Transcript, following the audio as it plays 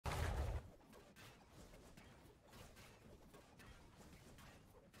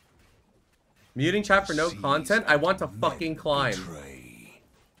Muting chat for no content? I want to fucking climb.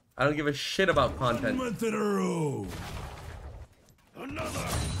 I don't give a shit about content. 1 month in a row. Another.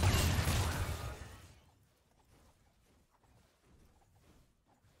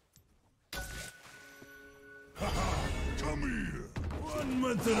 Come here. 1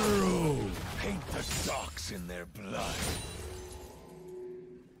 month in a row. Paint the socks in their blood.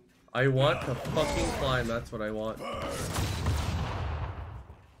 I want to fucking climb, that's what I want. 1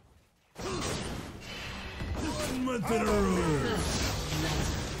 month in a row.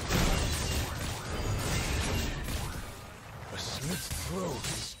 A slit throat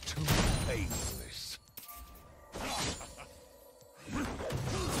is too painless.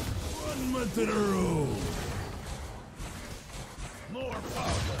 1 month in a row. More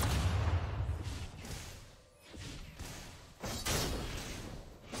powder.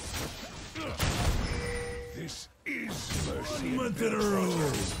 This is mercy. 1 month in a row.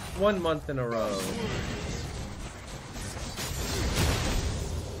 1 month in a row.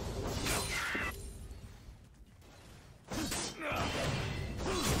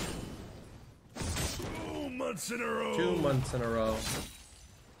 In a row. 2 months in a row.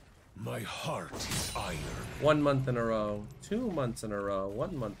 My heart is iron. 1 month in a row. 2 months in a row.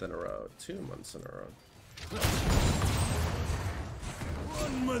 1 month in a row. 2 months in a row.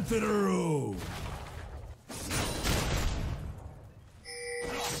 1 month in a row.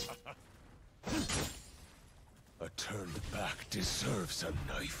 A turned back deserves a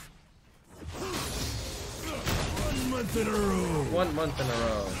knife. 1 month in a row. 1 month in a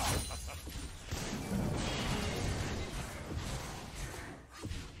row.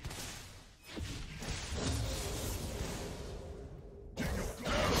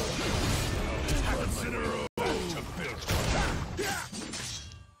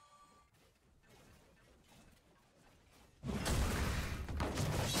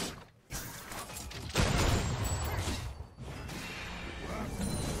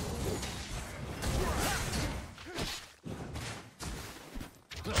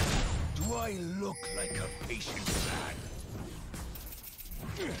 Do I look like a patient man?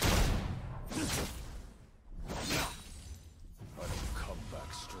 I'll come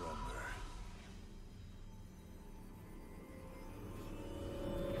back stronger.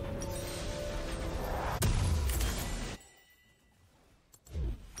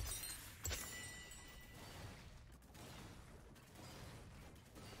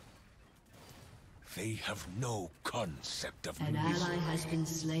 They have no concept of An misery. ally has been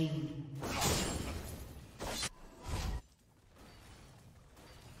slain.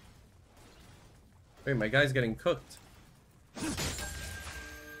 Wait, my guy's getting cooked.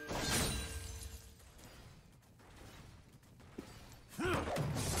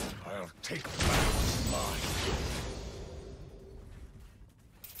 I'll take back mine.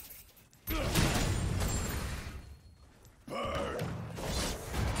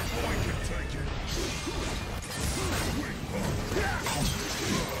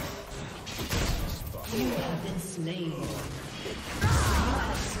 You have been slain. You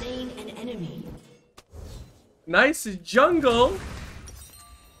have slain an enemy. Nice jungle.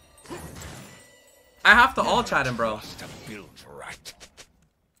 I have to all chat him, bro. Must have built right.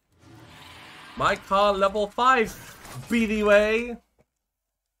 My car level 5. Beady way.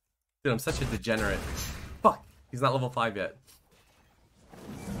 Dude, I'm such a degenerate. Fuck. He's not level 5 yet.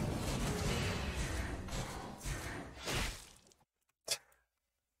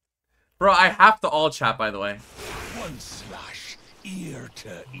 Bro, I have to all chat, by the way. One slash, ear to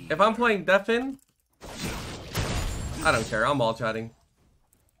ear. If I'm playing Defin, I don't care. I'm all chatting.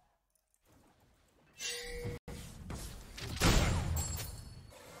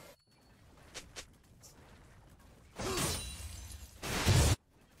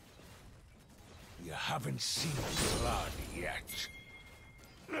 You haven't seen blood yet.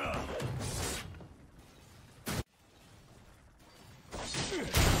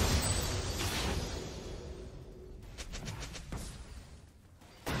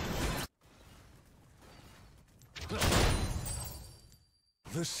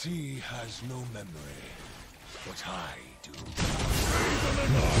 The sea has no memory, but I do.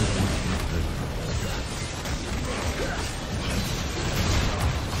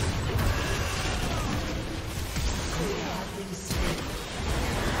 You have been slain.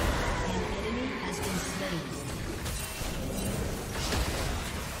 An enemy has been slain.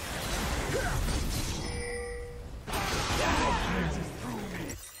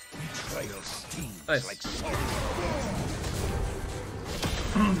 Betrayal stings Nice. like salt.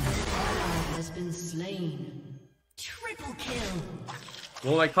 Has been slain. Triple kill.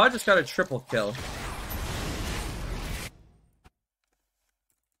 Well, my car just got a triple kill.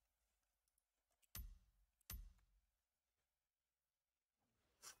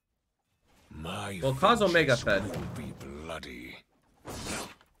 Well, Kaz Omega fed. Will be bloody.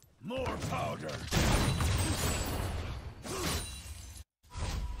 More powder.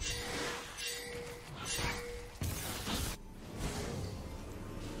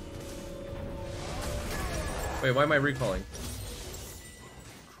 Wait, why am I recalling?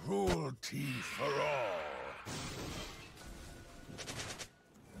 Cruelty for all.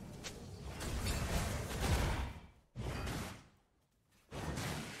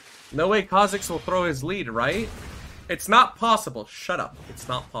 No way Kha'Zix will throw his lead, right? It's not possible. Shut up. It's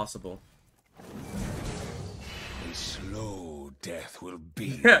not possible. A slow death will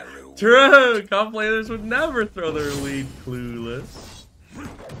be Yeah, their reward. true. Comp players would never throw their lead clueless.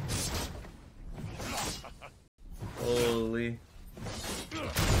 Holy.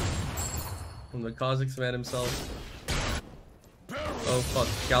 From the Kha'Zix man himself. Oh fuck.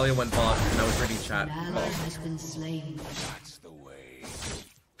 Galio went bot and I was reading chat. An ally has been slain. That's the way.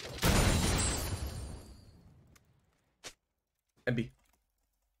 MB.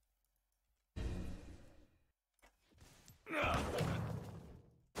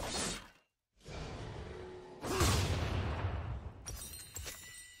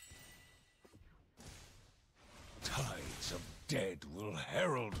 Tides of dead will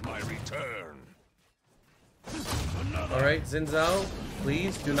herald my return. Alright, Xin Zhao,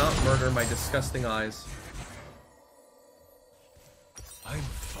 please do not murder my disgusting eyes. I'm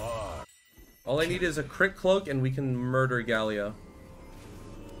far. All I need is a crit cloak and we can murder Galio.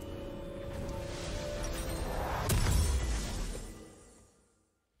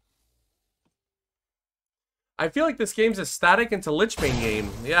 I feel like this game's a static into Lich Bane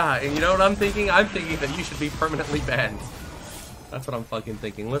game. Yeah, and you know what I'm thinking? I'm thinking that you should be permanently banned. That's what I'm fucking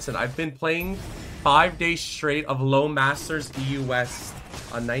thinking. Listen, I've been playing 5 days straight of low Masters EU West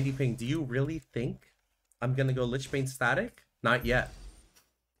on 90 ping. Do you really think I'm gonna go Lich Bane static? Not yet.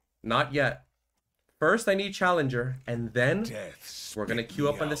 Not yet. First, I need Challenger, and then Death we're gonna spit queue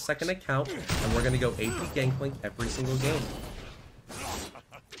me up on the out. second account, and we're gonna go AP Gangplank every single game.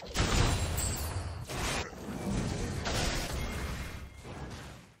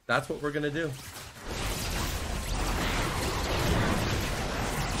 That's what we're gonna do.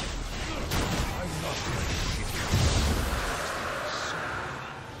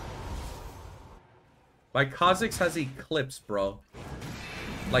 My Kha'Zix has Eclipse, bro.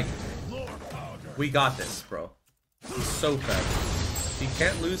 Like, we got this, bro. He's so fast. He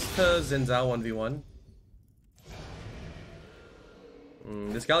can't lose to Xin Zhao 1v1.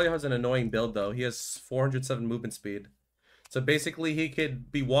 This Galio has an annoying build, though. He has 407 movement speed. So basically, he could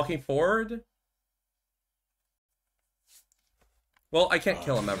be walking forward. Well, I can't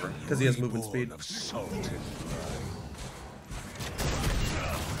kill him ever, because he has movement speed. Reborn of salted blood.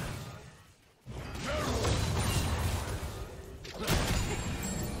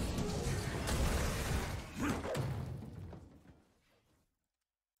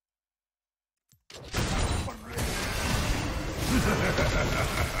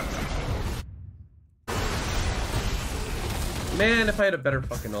 Man, if I had a better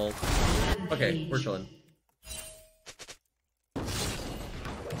fucking ult. Okay, we're chilling.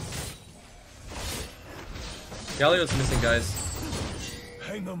 Galio's missing, guys.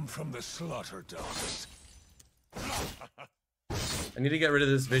 Hang them from the slaughter dogs. I need to get rid of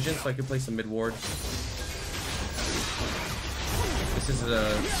this vision so I can play some mid ward. This is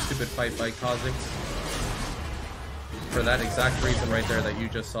a stupid fight by Kha'Zix. For that exact reason right there that you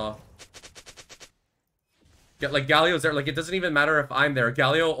just saw. Like, Galio's there. Like, it doesn't even matter if I'm there.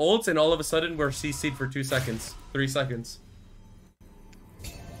 Galio ults and all of a sudden we're CC'd for 2 seconds. 3 seconds.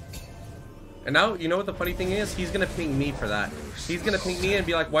 And now, you know what the funny thing is? He's gonna ping me for that. He's gonna ping me and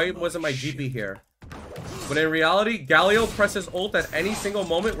be like, why wasn't my GP here? But in reality, Galio presses ult at any single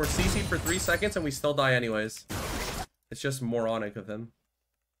moment. We're CC'd for 3 seconds and we still die anyways. It's just moronic of him.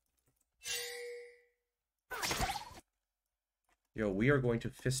 Yo, we are going to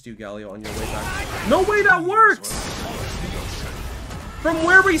fist you, Galio, on your way back. No way that works! From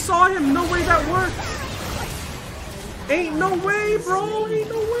where we saw him, no way that works! Ain't no way, bro! Ain't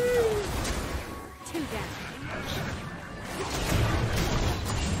no way! 2 down.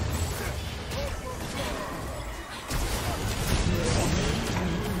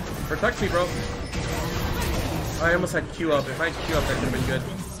 Protect me, bro. I almost had Q up. If I had Q up, that could have been good.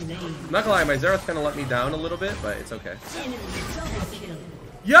 I'm not gonna lie, my Xerath's kind of let me down a little bit, but it's okay.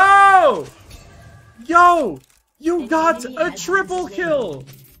 Yo! Yo! You got a triple kill!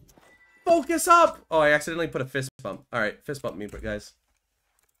 Focus up! Oh, I accidentally put a fist bump. Alright, fist bump me, but guys.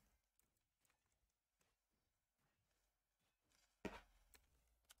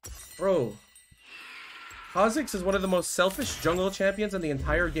 Bro. Kha'Zix is one of the most selfish jungle champions in the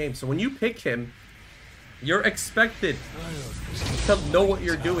entire game, so when you pick him, You're expected to know what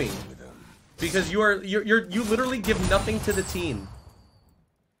you're doing. Because you literally give nothing to the team.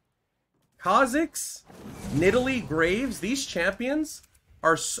 Kha'Zix, Nidalee, Graves, these champions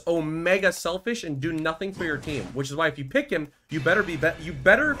are so mega selfish and do nothing for your team. Which is why if you pick him, you better be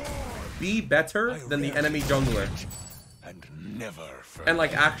better than the enemy jungler. And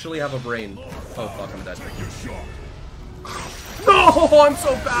like actually have a brain. Oh fuck, I'm dead. No, I'm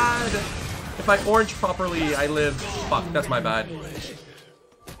so bad. If I orange properly, I live. Fuck, that's my bad.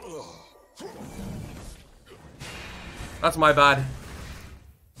 That's my bad.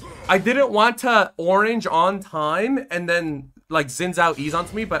 I didn't want to orange on time and then like Xin Zhao ease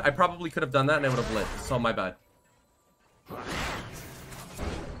onto me, but I probably could have done that and I would have lit. So my bad.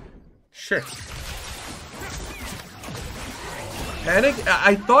 Shit. Panic?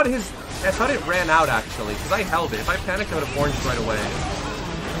 I thought it ran out actually, because I held it. If I panicked, I would have oranged right away.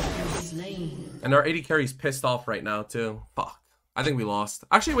 And our 80 carry's pissed off right now too. Fuck. I think we lost.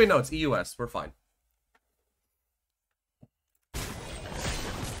 Actually, wait, no, it's EUS. We're fine.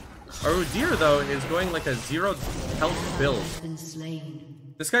 Our Udyr, though, is going like a 0 health build.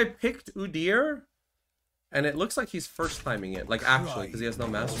 This guy picked Udyr, and it looks like he's first timing it. Like, actually, because he has no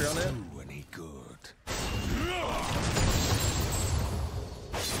mastery on it.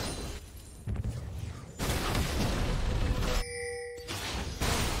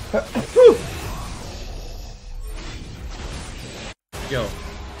 Yo,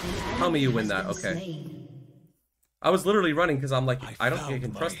 tell me you win that. Okay. I was literally running because I'm like, I don't think I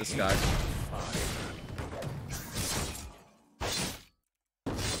can trust this guy.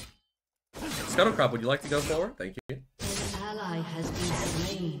 Scuttlecrop, would you like to go forward? Thank you. An ally has been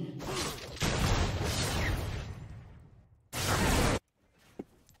slain.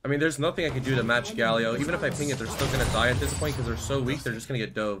 I mean, there's nothing I can do to match Galio. Even if I ping it, they're still gonna die at this point because they're so weak. They're just gonna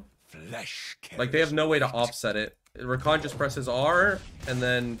get dove. Like they have no way to offset it. Rakan just presses R, and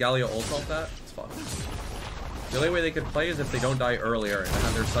then Galio ults off that. It's fine. The only way they could play is if they don't die earlier and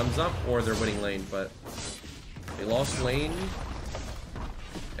have their suns up, or they're winning lane. But they lost lane,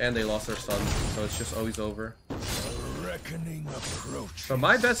 and they lost their suns, so it's just always over. So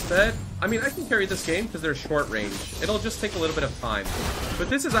my best bet, I mean, I can carry this game because they're short range. It'll just take a little bit of time. But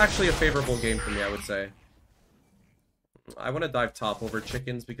this is actually a favorable game for me, I would say. I want to dive top over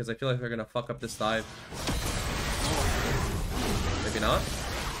chickens because I feel like they're going to fuck up this dive. Maybe not.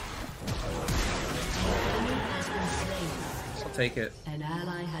 I'll take it. An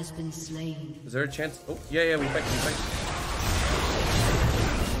ally has been slain. Is there a chance? Oh, yeah, we fight.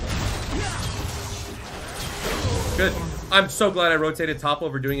 Good. I'm so glad I rotated top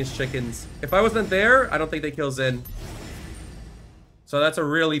over doing his chickens. If I wasn't there, I don't think they kill Xin. So that's a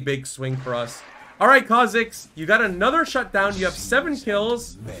really big swing for us. Alright, Kha'Zix, you got another shutdown. You have 7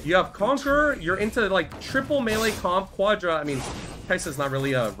 kills. You have Conqueror. You're into like triple melee comp, Quadra. I mean, Kai'Sa's not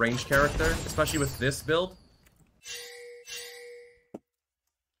really a ranged character, especially with this build.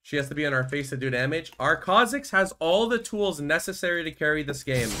 She has to be on our face to do damage. Our Kha'Zix has all the tools necessary to carry this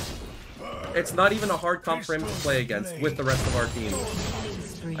game. It's not even a hard comp for him to play against with the rest of our team.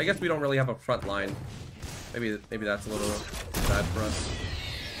 I guess we don't really have a front line. Maybe that's a little bad for us.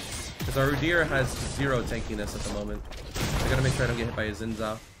 Because our Udyr has 0 tankiness at the moment. I gotta make sure I don't get hit by a Xin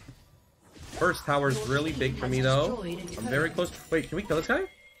Zhao. First tower's really big for me though. I'm very close. Wait, can we kill this guy?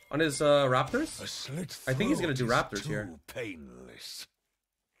 On his raptors? I think he's gonna do raptors here. Painless.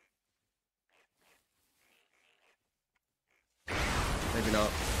 Maybe not.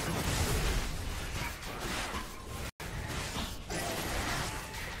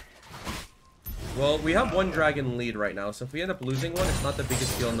 Well, we have 1 dragon lead right now, so if we end up losing one, it's not the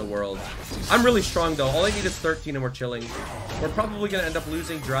biggest deal in the world. I'm really strong, though. All I need is 13 and we're chilling. We're probably going to end up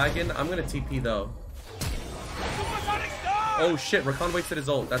losing dragon. I'm going to TP, though. Oh, shit. Rakan wasted his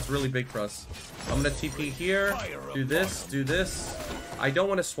ult. That's really big for us. I'm going to TP here. Do this. Do this. I don't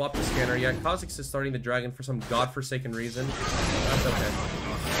want to swap the scanner yet. Kha'Zix is starting the dragon for some godforsaken reason. That's okay.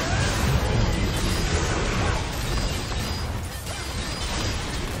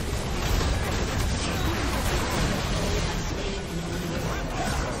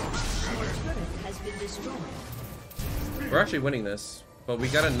 We're actually winning this, but we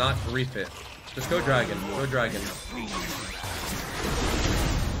gotta not reap it. Just go dragon. Go dragon.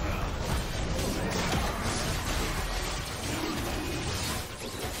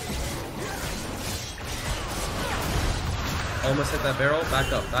 Almost hit that barrel.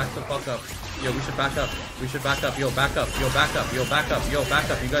 Back up. Back the fuck up. Yo, we should back up. We should back up. Yo, back up. Yo, back up. Yo, back up. Yo, back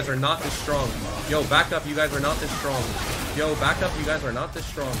up. You guys are not this strong. Yo, back up. You guys are not this strong. Yo, back up. You guys are not this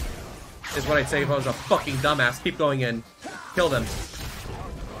strong. Is what I'd say if I was a fucking dumbass. Keep going in. Kill them.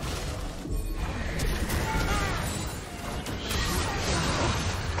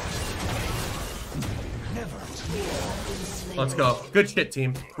 Let's go. Good shit,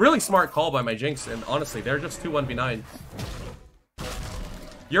 team. Really smart call by my Jinx, and honestly, they're just 2 1v9.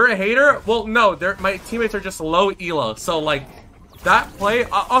 You're a hater? Well, no, my teammates are just low elo, so like, that play,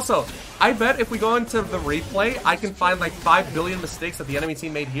 also, I bet if we go into the replay, I can find like 5 billion mistakes that the enemy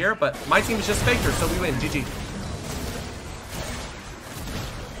team made here, but my team is just fakers, so we win. GG.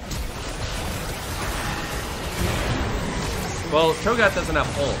 Well, Cho'Gath doesn't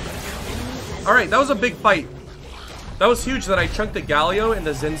have ult. Alright, that was a big fight. That was huge that I chunked the Galio and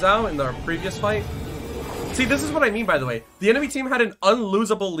the Xin Zhao in the previous fight. See, this is what I mean, by the way. The enemy team had an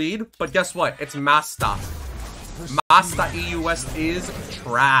unlosable lead, but guess what? It's Masta. Masta EU West is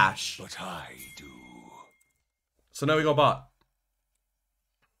trash. But I do. So now we go bot.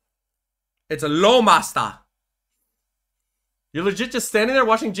 It's a low Masta. You're legit just standing there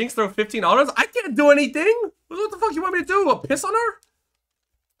watching Jinx throw 15 autos? I can't do anything! What the fuck you want me to do? Piss on her?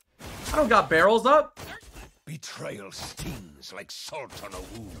 I don't got barrels up. Betrayal stings like salt on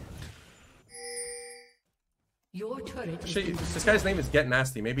a wound. Your turret is Shit, this guy's name is Get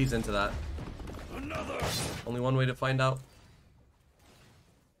Nasty. Maybe he's into that. Another. Only one way to find out.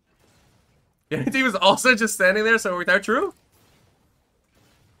 Yeah, he was also just standing there, so was that true?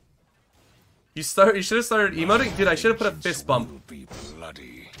 You should have started emoting? Dude, I should have put a fist bump. Will be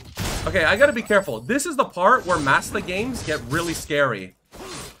bloody. Okay, I gotta be careful. This is the part where Masta games get really scary.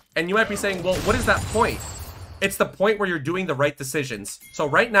 And you might be saying, well, what is that point? It's the point where you're doing the right decisions. So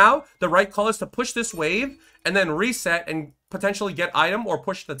right now, the right call is to push this wave and then reset and potentially get item or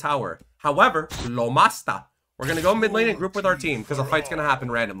push the tower. However, lo Masta. We're gonna go mid lane and group with our team because a fight's gonna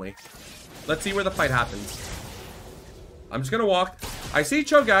happen randomly. Let's see where the fight happens. I'm just gonna walk. I see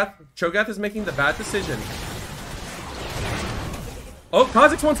Cho'Gath. Cho'Gath is making the bad decision. Oh,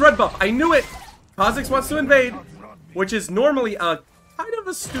 Kha'Zix wants red buff. I knew it. Kha'Zix wants to invade, which is normally a kind of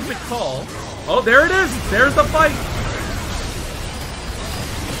a stupid call. Oh, there it is. There's the fight.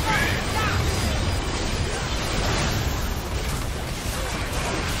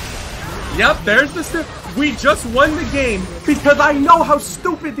 Yep, there's the we just won the game because I know how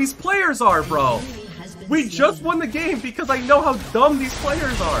stupid these players are, bro. We just won the game because I know how dumb these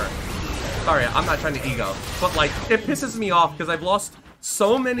players are. Sorry, I'm not trying to ego, but like, it pisses me off because I've lost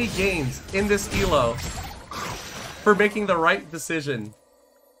so many games in this elo for making the right decision.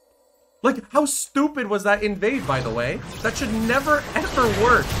 Like, how stupid was that invade, by the way? That should never, ever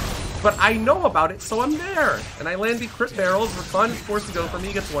work. But I know about it, so I'm there. And I land the crit barrels. Rakan is forced to go for me.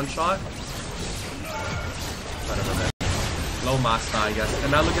 He gets one shot. Whatever, man. Low Masta, I guess.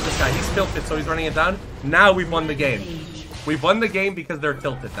 And now look at this guy. He's tilted, so he's running it down. Now we've won the game. We've won the game because they're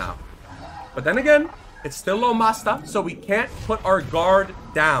tilted now. But then again, it's still low Masta, so we can't put our guard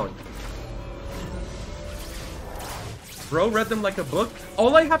down. Bro read them like a book.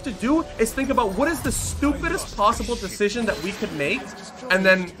 All I have to do is think about what is the stupidest possible decision that we could make, and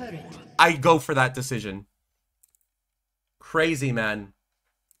then I go for that decision. Crazy, man.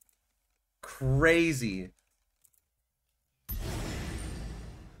 Crazy.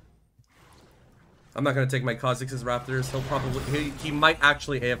 I'm not gonna take my Kha'Zix's Raptors. He'll probably he might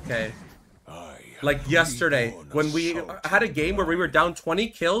actually AFK. Like yesterday, when we had a game where we were down 20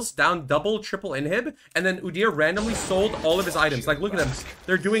 kills, down double, triple inhib, and then Udyr randomly sold all of his items. Like, look at them.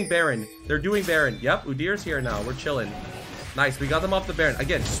 They're doing Baron. They're doing Baron. Yep, Udyr's here now. We're chilling. Nice, we got them off the Baron.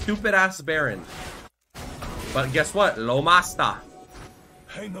 Again, stupid-ass Baron. But guess what? Low Masta.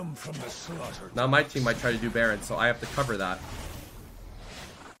 Hang them from the slaughter. Now my team might try to do Baron, so I have to cover that.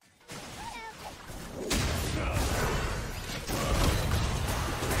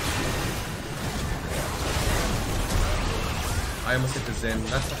 I almost hit the Xin.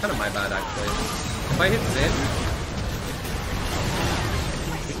 That's kind of my bad, actually. If I hit Xin,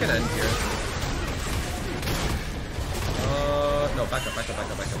 we can end here. No, back up.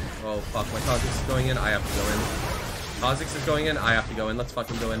 Oh, fuck. My Kha'Zix is going in. I have to go in. Kha'Zix is going in. I have to go in. Let's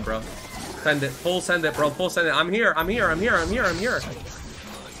fucking go in, bro. Send it. Full send it, bro. Full send it. I'm here. Alright,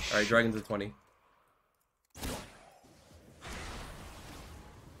 Dragons at 20.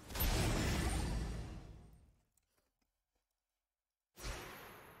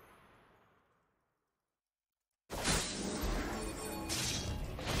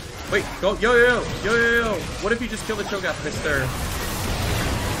 Wait, go, yo. What if you just kill the Cho'Gath, mister?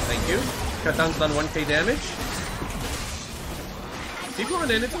 Thank you. Katan's done 1k damage. Keep going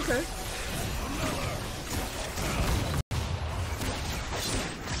in, it's okay.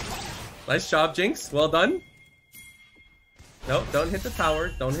 Nice job, Jinx. Well done. Nope, don't hit the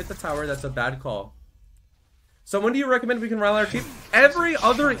tower. Don't hit the tower. That's a bad call. So when do you recommend we can rally our team? Every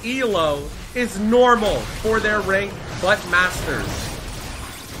other ELO is normal for their rank, but Masters.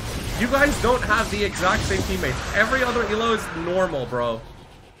 You guys don't have the exact same teammates. Every other elo is normal, bro.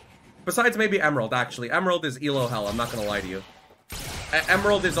 Besides maybe Emerald, actually. Emerald is elo hell, I'm not gonna lie to you.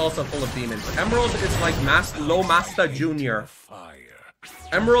 Emerald is also full of demons. Emerald is like low Master Junior.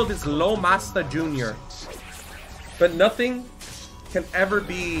 Emerald is low Master Junior. But nothing can ever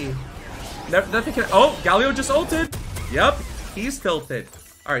be... Nothing can... Oh, Galio just ulted. Yep, he's tilted.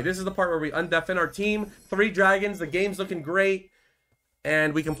 Alright, this is the part where we undeafen our team. 3 dragons, the game's looking great.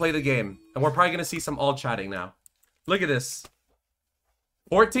 And we can play the game. And we're probably going to see some all chatting now. Look at this.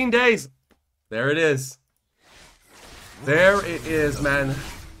 14 days. There it is. There it is, man.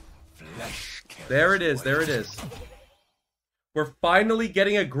 There it is. There it is. We're finally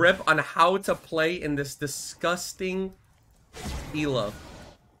getting a grip on how to play in this disgusting elo.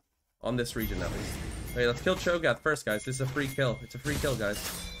 On this region, at least. Okay, let's kill Cho'Gath first, guys. This is a free kill. It's a free kill,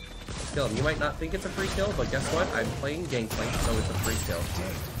 guys. Let's kill him. You might not think it's a free kill, but guess what? I'm playing Gangplank, so it's a free kill.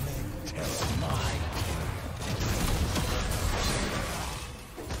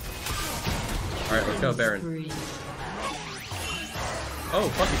 Alright, let's go, Baron. Oh,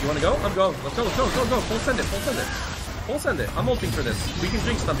 fuck it. You want to go? I'm going. Let's go, let's go, let's go, go. Full send it, full send it. Full send it. I'm ulting for this. We can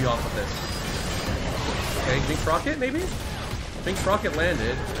Jinx stun you off with this. Okay, Jinx Rocket, maybe? Jinx Rocket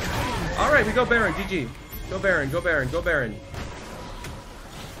landed. Alright, we go Baron. GG. Go Baron, go Baron, go Baron.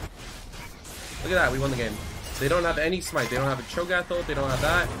 Look at that, we won the game. They don't have any smite. They don't have a Cho'Gath ult. They don't have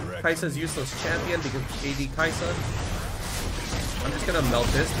that. Kai'Sa's useless champion because AD Kai'Sa. I'm just gonna melt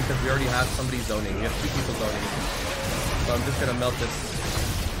this because we already have somebody zoning. We have 2 people zoning. So I'm just gonna melt this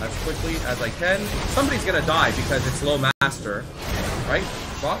as quickly as I can. Somebody's gonna die because it's low master. Right?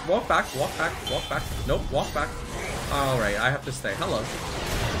 Walk back, walk back, walk back. Nope, walk back. Alright, I have to stay. Hello.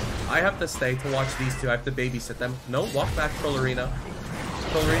 I have to stay to watch these 2. I have to babysit them. No, walk back, Trollerino.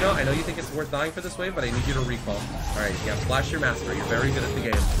 Trollerino, I know you think it's worth dying for this wave, but I need you to recall. Alright, yeah, flash your master. You're very good at the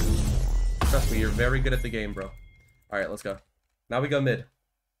game. Trust me, you're very good at the game, bro. Alright, let's go. Now we go mid.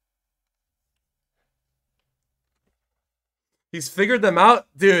 He's figured them out?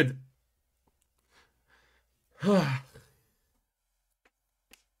 Dude. Ugh.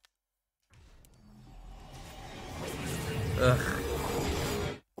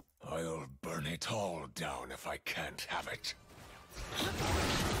 I'll burn it all down if I can't have it.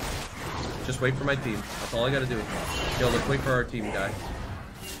 Just wait for my team. That's all I gotta do. Yo, let's wait for our team, guy.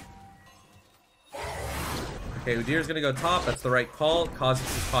 Okay, Udyr's gonna go top. That's the right call.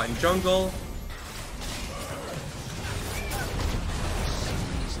 Kha'Zix is caught in jungle.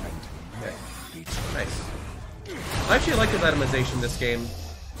 Okay. Nice. I actually like the itemization this game.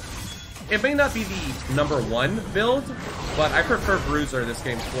 It may not be the #1 build, but I prefer Bruiser this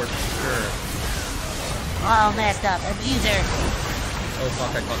game for sure. All messed up. Abuser. Oh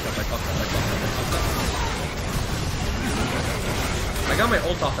fuck, I fucked up, I fucked up, I fucked up, I fucked up. I got my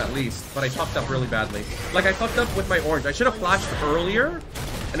ult off at least, but I fucked up really badly. Like, I fucked up with my orange. I should have flashed earlier,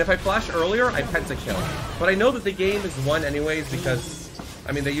 and if I flashed earlier, I pentakill. But I know that the game is won anyways because,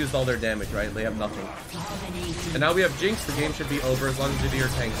 I mean, they used all their damage, right? They have nothing. And now we have Jinx. The game should be over as long as Udyr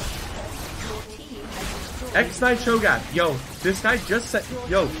tanks. X9 Cho'Gath. Yo, this guy just said...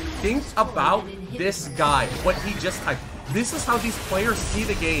 Yo, think about this guy. What he just typed. This is how these players see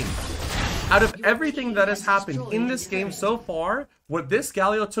the game. Out of everything that has happened in this game so far, what this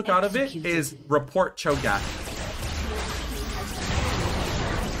Galio took out of it is report Cho'Gath.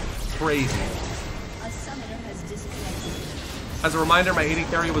 Crazy. As a reminder, my AD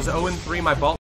carry was 0-3. My bot